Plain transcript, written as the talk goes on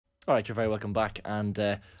All right, you're very welcome back. And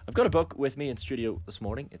I've got a book with me in studio this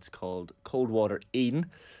morning. It's called Cold Water Eden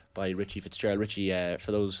by Richie Fitzgerald. Richie,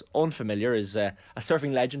 for those unfamiliar, is a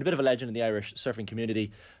surfing legend, a bit of a legend in the Irish surfing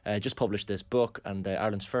community. Just published this book and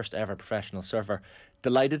Ireland's first ever professional surfer.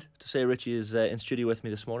 Delighted to say Richie is in studio with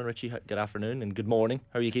me this morning. Richie, good afternoon and good morning.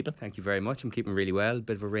 How are you keeping? Thank you very much. I'm keeping really well.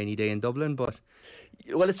 Bit of a rainy day in Dublin, but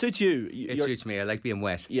Well, it suits you. it suits me. I like being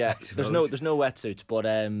wet. Yeah, I there's suppose. no wetsuits, but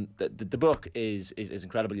the book is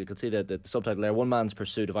incredible. You can see the subtitle there: One Man's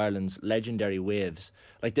Pursuit of Ireland's Legendary Waves.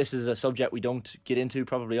 Like, this is a subject we don't get into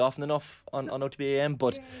probably often enough on OTB AM,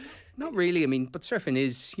 but Not really. I mean, but surfing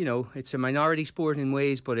is, it's a minority sport in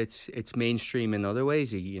ways, but it's mainstream in other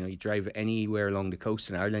ways. You drive anywhere along the coast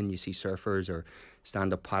in Ireland, you see surfers or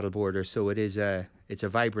stand-up paddleboarders. So it's a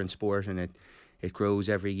vibrant sport, and it grows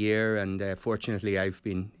every year. And fortunately, I've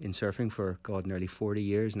been in surfing for nearly 40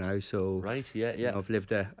 years now. So right, yeah. I've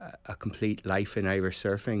lived a complete life in Irish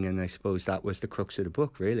surfing, and I suppose that was the crux of the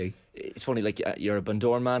book, really. It's funny, like, you're a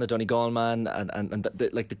Bundoran man, a Donegal man, and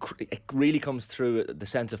it really comes through the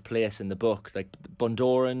sense of place in the book, like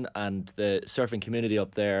Bundoran and the surfing community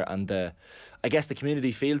up there, and I guess the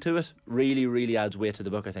community feel to it really adds weight to the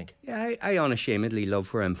book, I think. Yeah, I unashamedly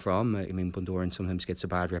love where I'm from. I mean, Bundoran sometimes gets a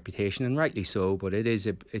bad reputation, and rightly so, but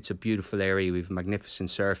it's a beautiful area. We've magnificent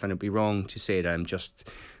surf, and it'd be wrong to say that I'm just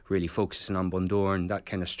really focusing on Bundoran. That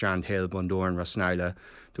kind of Strand Hill, Bundoran, Rossnowla,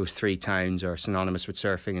 those three towns are synonymous with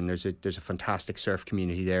surfing, and there's a fantastic surf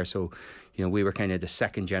community there. So, we were kind of the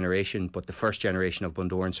second generation, but the first generation of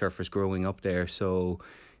Bundoran surfers growing up there. So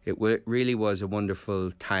it really was a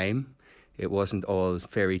wonderful time. It wasn't all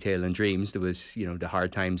fairy tale and dreams. There was, the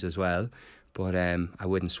hard times as well. But I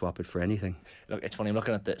wouldn't swap it for anything. Look, it's funny, I'm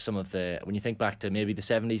looking at some of when you think back to maybe the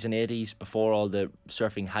 70s and 80s, before all the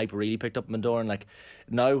surfing hype really picked up in Bundoran, like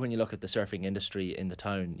now when you look at the surfing industry in the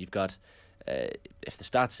town, you've got, if the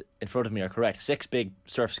stats in front of me are correct, 6 big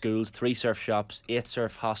surf schools, 3 surf shops, 8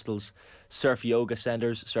 surf hostels, surf yoga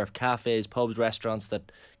centres, surf cafes, pubs, restaurants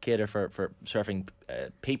that cater for surfing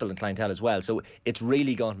people and clientele as well. So it's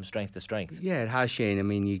really gone from strength to strength. Yeah, it has, Shane. I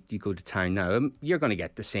mean, you go to town now, you're going to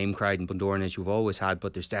get the same crowd in Bundoran as you've always had,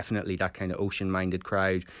 but there's definitely that kind of ocean-minded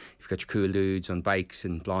crowd. You've got your cool dudes on bikes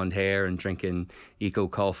and blonde hair and drinking eco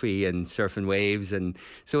coffee and surfing waves, and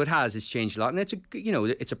so it's changed a lot. And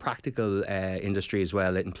it's a practical industry as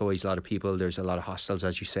well. It employs a lot of people. There's a lot of hostels,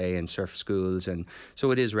 as you say, and surf schools, and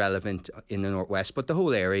so it is relevant in the northwest, but the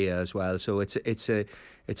whole area as well. So it's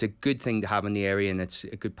a good thing to have in the area, and it's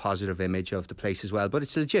a good positive image of the place as well. But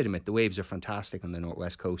it's legitimate. The waves are fantastic on the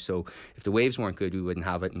northwest coast. So if the waves weren't good, we wouldn't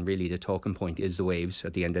have it. And really, the talking point is the waves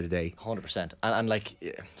at the end of the day. 100%. And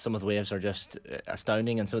like, some of the waves are just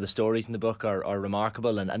astounding, and some of the stories in the book are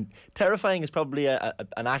remarkable. And terrifying is probably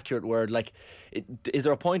an accurate word. Like, is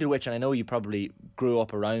there a point at which, and I know you probably grew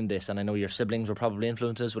up around this, and I know your siblings were probably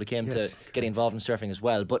influences when it came to getting involved in surfing as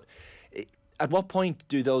well, but at what point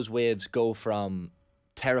do those waves go from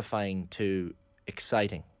terrifying to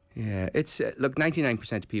exciting? Yeah, it's look,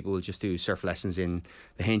 99% of people will just do surf lessons in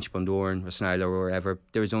the Hinch, Bundoran, Rossnowla or wherever.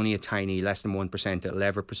 There's only a tiny, less than 1% that'll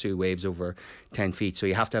ever pursue waves over 10 feet. So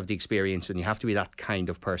you have to have the experience, and you have to be that kind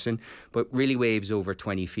of person. But really, waves over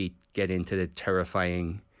 20 feet get into the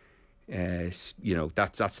terrifying, that's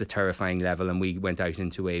the terrifying level. And we went out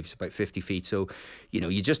into waves about 50 feet. So,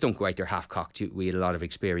 you just don't go out there half cocked. We had a lot of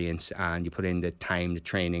experience, and you put in the time, the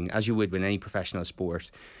training, as you would with any professional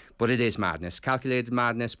sport. But it is madness, calculated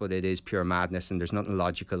madness, but it is pure madness, and there's nothing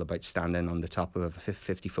logical about standing on the top of a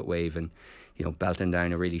 50-foot wave and, belting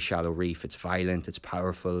down a really shallow reef. It's violent, it's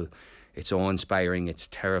powerful, it's awe-inspiring, it's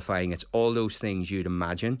terrifying, it's all those things you'd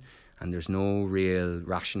imagine, and there's no real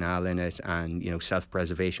rationale in it, and,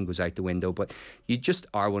 self-preservation goes out the window. But you just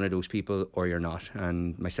are one of those people, or you're not.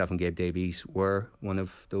 And myself and Gabe Davies were one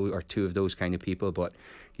of those, or two of those kind of people. But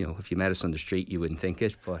if you met us on the street, you wouldn't think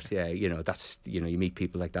it. But yeah, that's, you meet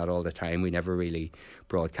people like that all the time. We never really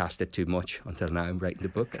broadcast it too much until now I'm writing the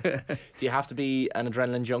book. Do you have to be an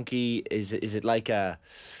adrenaline junkie? Is it like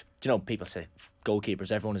people say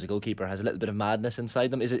goalkeepers, everyone who's a goalkeeper has a little bit of madness inside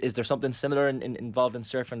them. Is there something similar involved in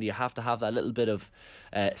surfing? Do you have to have that little bit of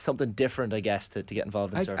something different, I guess, to get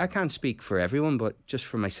involved in surfing? I can't speak for everyone, but just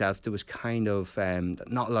for myself, there was kind of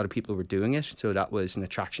not a lot of people were doing it, so that was an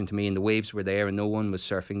attraction to me. And the waves were there, and no one was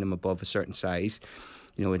surfing them above a certain size.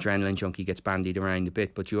 Adrenaline junkie gets bandied around a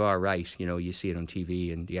bit, but you are right. You see it on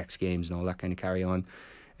TV and the X Games and all that kind of carry on.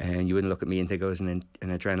 And you wouldn't look at me and think I was an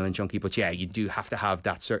adrenaline junkie. But yeah, you do have to have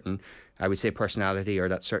that certain, I would say, personality, or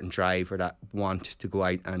that certain drive, or that want to go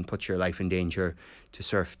out and put your life in danger to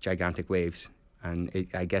surf gigantic waves.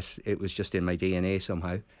 I guess it was just in my DNA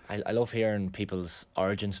somehow. I love hearing people's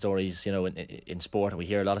origin stories, you know, in sport. And we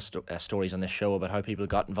hear a lot of stories on this show about how people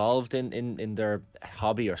got involved in their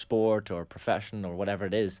hobby or sport or profession or whatever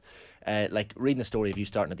it is. Like reading the story of you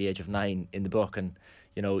starting at the age of 9 in the book, and,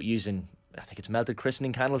 you know, using, I think it's melted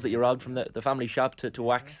christening candles that you robbed from the family shop to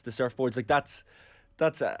wax the surfboards. Like that's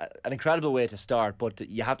an incredible way to start, but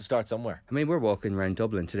you have to start somewhere. I mean, we're walking around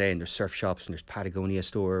Dublin today and there's surf shops and there's Patagonia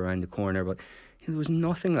store around the corner, but there was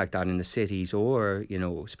nothing like that in the cities or, you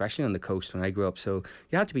know, especially on the coast when I grew up. So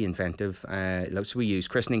you had to be inventive. So we used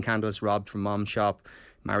christening candles robbed from mom's shop,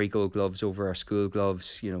 marigold gloves over our school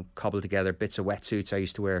gloves, you know, cobbled together bits of wetsuits. I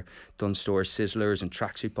used to wear Dunstores Sizzlers and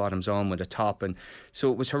tracksuit bottoms on with a top. And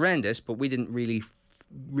so it was horrendous, but we didn't really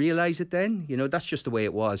realise it then. You know, that's just the way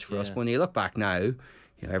it was for us. But when you look back now,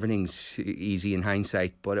 you know, everything's easy in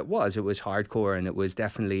hindsight, but it was hardcore, and it was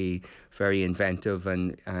definitely very inventive,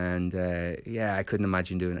 and yeah, I couldn't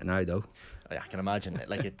imagine doing it now though. I can imagine.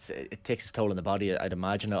 Like it takes its toll on the body, I'd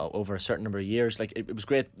imagine, over a certain number of years. Like it was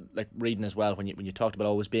great, like reading as well when you talked about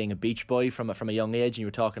always being a beach boy from a young age, and you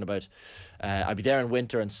were talking about I'd be there in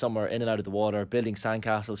winter and summer, in and out of the water, building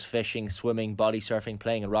sandcastles, fishing, swimming, body surfing,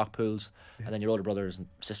 playing in rock pools, and then your older brothers and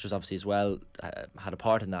sisters obviously as well had a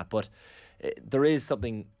part in that. But there is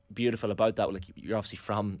something beautiful about that. Like you're obviously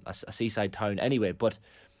from a seaside town anyway, but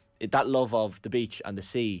that love of the beach and the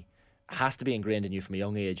sea has to be ingrained in you from a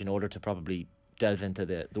young age in order to probably delve into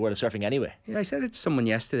the world of surfing anyway. Yeah, I said it to someone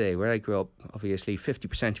yesterday. Where I grew up, obviously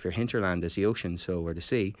 50% of your hinterland is the ocean, or the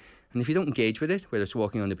sea. And if you don't engage with it, whether it's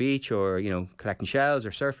walking on the beach or, you know, collecting shells or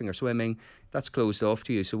surfing or swimming, that's closed off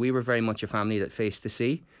to you. So we were very much a family that faced the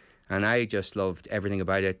sea. And I just loved everything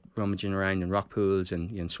about it, rummaging around in rock pools and,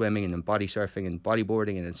 you know, swimming and then body surfing and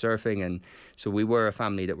bodyboarding and then surfing. And so we were a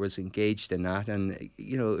family that was engaged in that. And,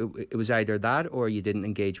 you know, it was either that or you didn't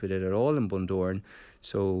engage with it at all in Bundoran.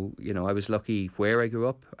 So, you know, I was lucky where I grew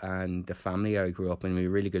up and the family I grew up in. We were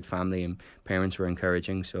a really good family and parents were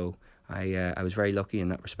encouraging. So I was very lucky in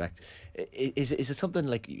that respect. Is it something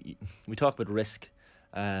like, we talk about risk,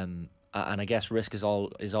 and I guess risk is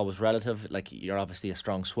always relative. Like you're obviously a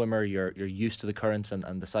strong swimmer, you're used to the currents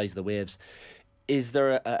and the size of the waves. Is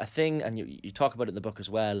there a thing, and you talk about it in the book as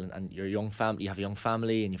well, and you're a young family, you have a young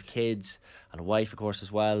family and you have kids and a wife of course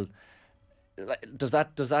as well. Like, does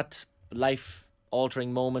that life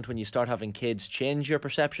altering moment when you start having kids change your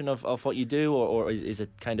perception of what you do, or is it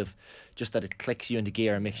kind of just that it clicks you into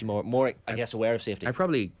gear and makes you more I guess aware of safety? I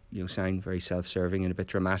probably, you know, sound very self-serving and a bit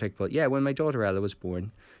dramatic, but yeah, when my daughter Ella was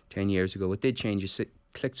born 10 years ago, it did change. It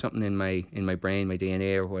clicked something in my brain, my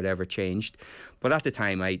DNA or whatever changed. But at the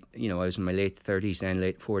time, I was in my late 30s then,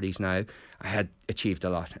 late 40s now. I had achieved a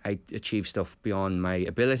lot. I achieved stuff beyond my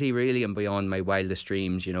ability, really, and beyond my wildest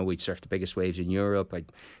dreams. You know, we'd surfed the biggest waves in Europe.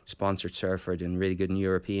 I'd sponsored surfers and really good in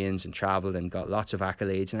Europeans and travelled and got lots of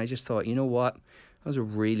accolades. And I just thought, you know what? That was a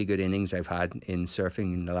really good innings I've had in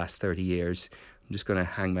surfing in the last 30 years. I'm just going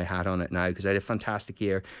to hang my hat on it now because I had a fantastic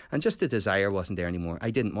year. And just the desire wasn't there anymore. I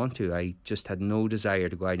didn't want to. I just had no desire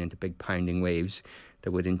to go out into big pounding waves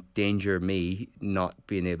that would endanger me not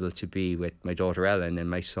being able to be with my daughter Ellen and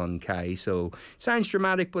my son Kai. So it sounds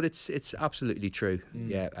dramatic, but it's absolutely true.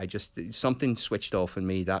 Yeah, something switched off in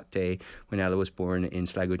me that day when Ella was born in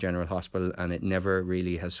Sligo General Hospital, and it never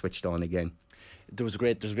really has switched on again. There's a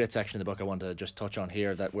great section in the book I want to just touch on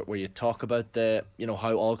here, that where you talk about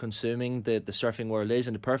how all-consuming the surfing world is,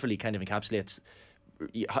 and it perfectly kind of encapsulates,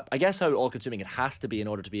 I guess, how all-consuming it has to be in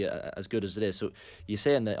order to be as good as it is. So you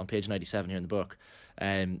say on page 97 here in the book,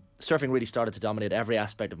 surfing really started to dominate every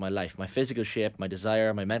aspect of my life: my physical shape, my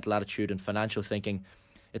desire, my mental attitude, and financial thinking.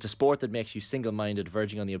 It's a sport that makes you single-minded,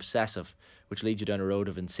 verging on the obsessive, which leads you down a road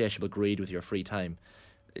of insatiable greed with your free time.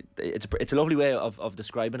 It's a lovely way of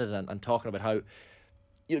describing it and talking about how,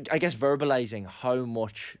 I guess, verbalising how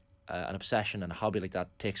much an obsession and a hobby like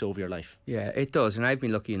that takes over your life. Yeah, it does. And I've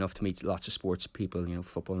been lucky enough to meet lots of sports people, you know,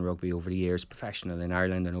 football and rugby over the years, professional in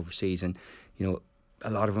Ireland and overseas. And, you know, a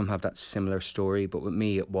lot of them have that similar story. But with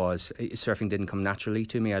me, surfing didn't come naturally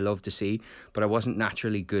to me. I loved the sea, but I wasn't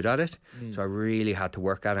naturally good at it. So I really had to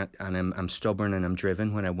work at it. And I'm stubborn and I'm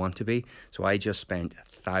driven when I want to be. So I just spent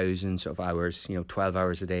thousands of hours, 12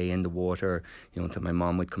 hours a day in the water, until my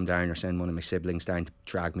mom would come down or send one of my siblings down to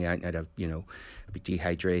drag me out, and I'd be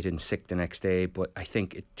dehydrated and sick the next day. But I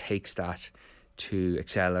think it takes that to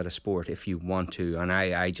excel at a sport if you want to. And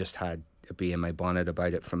I just had to be in my bonnet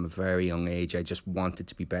about it from a very young age. I just wanted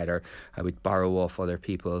to be better. I would borrow off other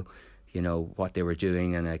people, what they were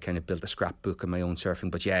doing, and I kind of built a scrapbook of my own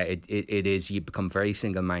surfing. But yeah, it is, you become very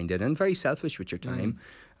single-minded and very selfish with your time,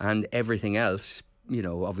 and everything else you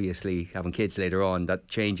know, obviously having kids later on, that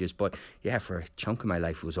changes. But yeah, for a chunk of my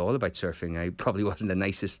life, it was all about surfing. I probably wasn't the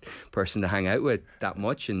nicest person to hang out with that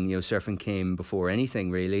much, and you know, surfing came before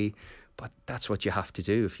anything really. But that's what you have to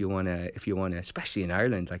do if you want to, especially in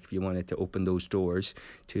Ireland, like if you wanted to open those doors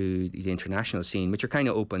to the international scene, which are kind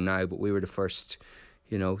of open now, but we were the first,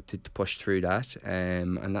 you know, to push through that,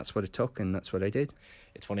 and that's what it took, and that's what I did.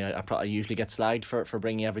 It's funny, I usually get slagged for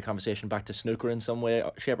bringing every conversation back to snooker in some way,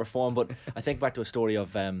 shape or form, but I think back to a story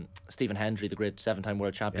of Stephen Hendry, the great 7-time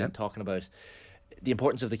world champion, talking about the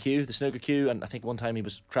importance of the queue, the snooker queue. And I think one time he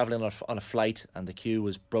was travelling on a flight and the queue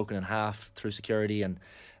was broken in half through security, and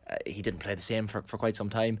he didn't play the same for quite some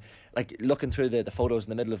time. Like, looking through the photos in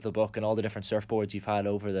the middle of the book and all the different surfboards you've had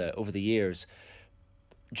over the years,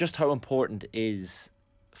 just how important is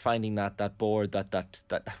finding that board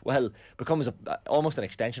that well becomes almost an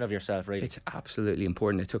extension of yourself, really. It's absolutely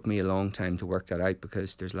important. It took me a long time to work that out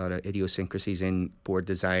because there's a lot of idiosyncrasies in board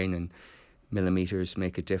design, and millimeters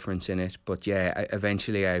make a difference in it. But yeah,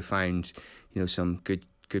 eventually I found, you know, some good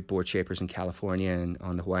board shapers in California and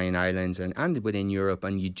on the Hawaiian Islands and within Europe.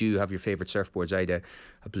 And you do have your favourite surfboards. I had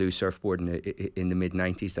a blue surfboard in the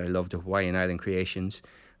mid-90s that I loved, the Hawaiian Island Creations.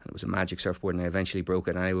 And it was a magic surfboard, and I eventually broke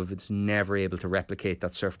it, and I was never able to replicate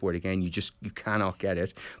that surfboard again. You cannot get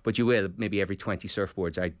it, but you will. Maybe every 20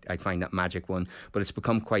 surfboards I'd find that magic one. But it's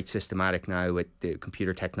become quite systematic now with the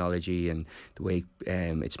computer technology and the way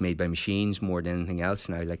it's made by machines more than anything else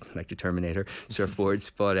now, like the Terminator surfboards.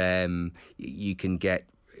 But you can get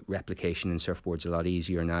replication in surfboards a lot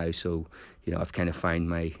easier now. So, you know, I've kind of found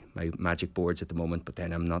my magic boards at the moment, but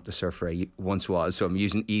then I'm not the surfer I once was, so I'm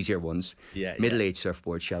using easier ones. Middle-aged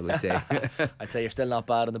surfboards, shall we say. I'd say you're still not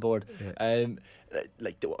bad on the board.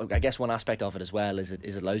 I guess one aspect of it as well is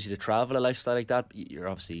it allows you to travel a lifestyle like that. You're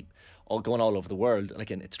obviously going all over the world. Like,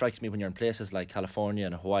 and it strikes me when you're in places like California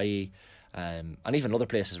and Hawaii, and even other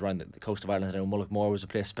places around the coast of Ireland. I know Mullaghmore was a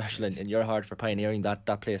place special in your heart for pioneering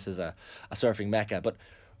that place as a surfing mecca. But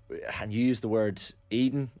and you use the word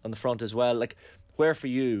Eden on the front as well. Like, where for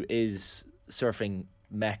you is surfing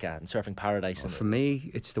mecca and surfing paradise? Well, for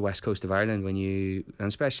me, it's the west coast of Ireland. And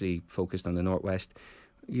especially focused on the northwest,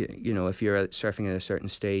 you know, if you're surfing at a certain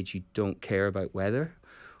stage, you don't care about weather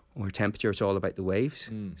or temperature. It's all about the waves.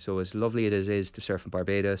 So as lovely it is to surf in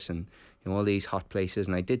Barbados and, you know, all these hot places,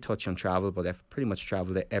 and I did touch on travel, but I've pretty much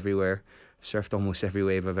travelled it everywhere. I've surfed almost every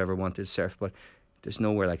wave I've ever wanted to surf, but there's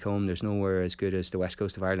nowhere like home. There's nowhere as good as the west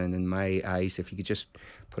coast of Ireland in my eyes. If you could just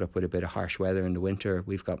put up with a bit of harsh weather in the winter,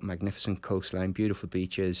 we've got magnificent coastline, beautiful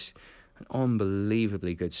beaches, and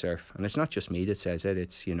unbelievably good surf. And it's not just me that says it.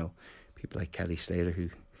 It's, you know, people like Kelly Slater who,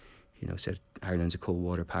 you know, said Ireland's a cold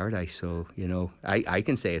water paradise. So, you know, I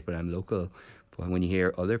can say it, but I'm local. But when you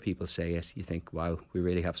hear other people say it, you think, wow, we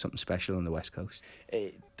really have something special on the west coast.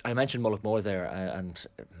 I mentioned Mullaghmore there, and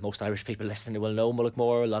most Irish people listening will know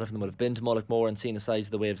Mullaghmore. A lot of them will have been to Mullaghmore and seen the size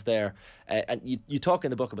of the waves there. And you talk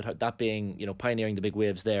in the book about how that being, you know, pioneering the big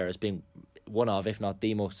waves there as being one of, if not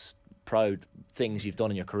the most proud things you've done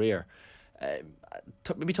in your career.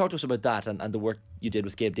 Maybe talk to us about that and the work you did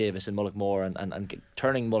with Gabe Davis in Mullaghmore and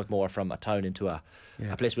turning Mullaghmore from a town into a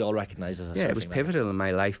place we all recognise as a surfing it was pivotal in my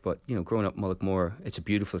life. But, you know, growing up in Mullaghmore, it's a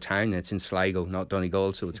beautiful town. It's in Sligo, not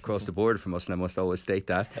Donegal, so it's across the border from us, and I must always state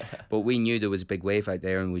that. But we knew there was a big wave out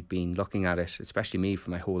there, and we'd been looking at it, especially me, for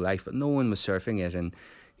my whole life, but no one was surfing it. And,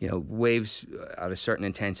 you know, waves at a certain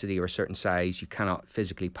intensity or a certain size, you cannot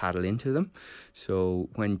physically paddle into them. So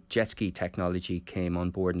when jet ski technology came on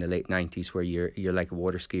board in the late 90s, where you're like a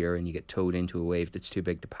water skier and you get towed into a wave that's too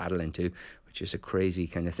big to paddle into, which is a crazy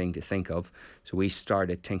kind of thing to think of. So we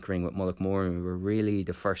started tinkering with Mullaghmore, and we were really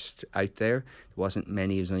the first out there. There wasn't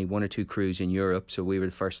many. There was only one or two crews in Europe, so we were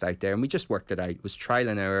the first out there, and we just worked it out. It was trial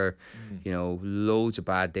and error, you know, loads of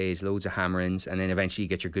bad days, loads of hammerings, and then eventually you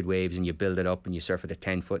get your good waves and you build it up and you surf it at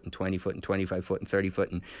 10 foot and 20 foot and 25 foot and 30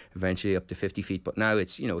 foot and eventually up to 50 feet. But now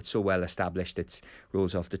it's, you know, it's so well established, it's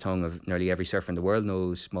rolls off the tongue of nearly every surfer in the world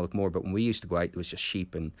knows Mullaghmore. But when we used to go out, there was just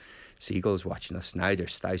sheep and seagulls watching us. Now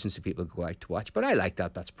there's thousands of people who go out to watch, but I like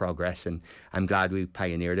that. That's progress, and I'm glad we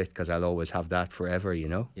pioneered it, because I'll always have that forever, you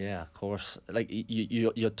know. Yeah, of course. Like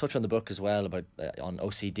you touch on the book as well about on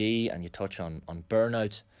OCD, and you touch on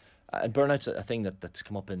burnout, and burnout's a thing that's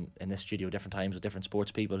come up in this studio different times with different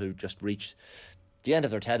sports people who just reach the end of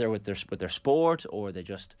their tether with their sport, or they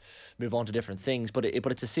just move on to different things. But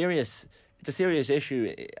it's a serious it's a serious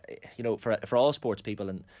issue, for all sports people,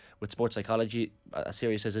 and with sports psychology as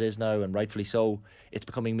serious as it is now, and rightfully so, it's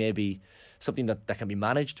becoming maybe something that can be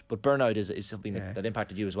managed. But burnout is something that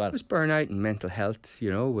impacted you as well. It was burnout and mental health.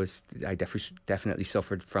 I definitely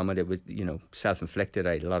suffered from it. It was self-inflicted.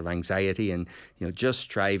 I had a lot of anxiety, and just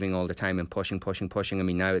striving all the time and pushing. I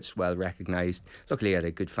mean, now it's well recognised. Luckily, I had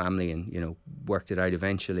a good family and worked it out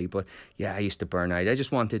eventually. But yeah, I used to burn out. I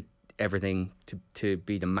just wanted everything to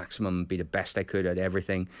be the maximum, be the best I could at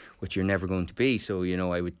everything, which you're never going to be. So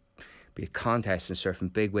I would be at contests and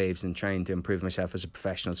surfing big waves and trying to improve myself as a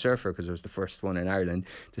professional surfer, because I was the first one in Ireland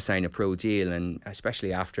to sign a pro deal. And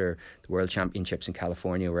especially after the World Championships in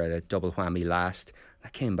California, where I had a double whammy last, I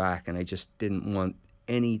came back and I just didn't want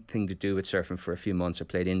anything to do with surfing for a few months. I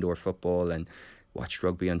played indoor football and watched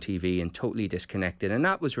rugby on TV and totally disconnected, and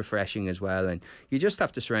that was refreshing as well. And you just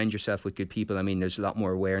have to surround yourself with good people. I mean, there's a lot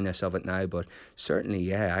more awareness of it now, but certainly,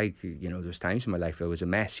 there's times in my life I was a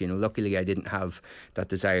mess. Luckily I didn't have that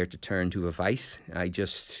desire to turn to a vice. I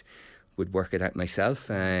just would work it out myself.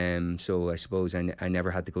 So I suppose I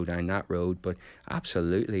never had to go down that road. But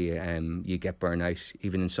absolutely, you get burnout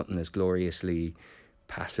even in something as gloriously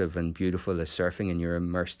passive and beautiful as surfing, and you're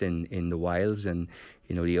immersed in the wilds and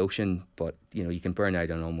the ocean. But you can burn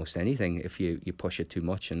out on almost anything if you push it too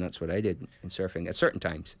much, and that's what I did in surfing at certain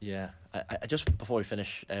times. Yeah, I just, before we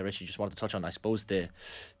finish, Richie, just wanted to touch on, I suppose, the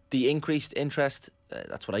increased interest.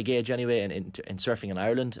 That's what I gauge anyway in surfing in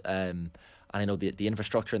Ireland. And I know the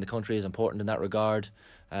infrastructure in the country is important in that regard.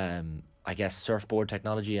 I guess surfboard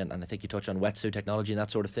technology, and I think you touch on wetsuit technology and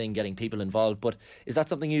that sort of thing, getting people involved. But is that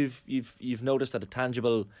something you've noticed, that a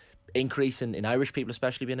tangible increase in Irish people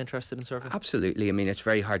especially being interested in surfing? Absolutely. I mean, it's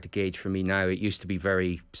very hard to gauge for me now. It used to be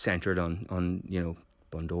very centred on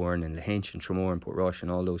Bundoran and Lahinch and Tramore and Portrush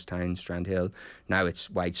and all those towns, Strandhill. Now it's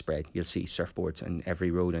widespread. You'll see surfboards on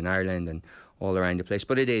every road in Ireland and all around the place.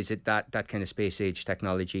 But that kind of space age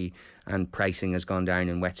technology and pricing has gone down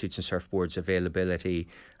in wetsuits and surfboards, availability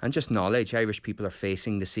and just knowledge. Irish people are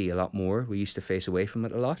facing the sea a lot more. We used to face away from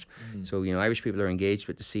it a lot. So Irish people are engaged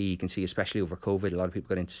with the sea. You can see, especially over COVID, a lot of people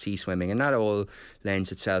got into sea swimming, and that all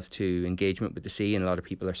lends itself to engagement with the sea, and a lot of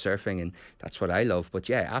people are surfing, and that's what I love. But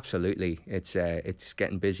yeah, absolutely, it's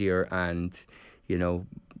getting busier, and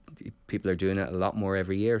people are doing it a lot more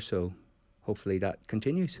every year. So hopefully that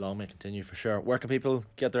continues. Long may continue, for sure. Where can people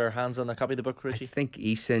get their hands on a copy of the book, Richie? I think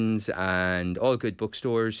Eason's and all good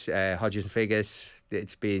bookstores, Hodges and Figgis.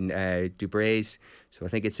 It's been Dubray's. So I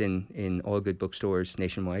think it's in all good bookstores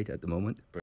nationwide at the moment.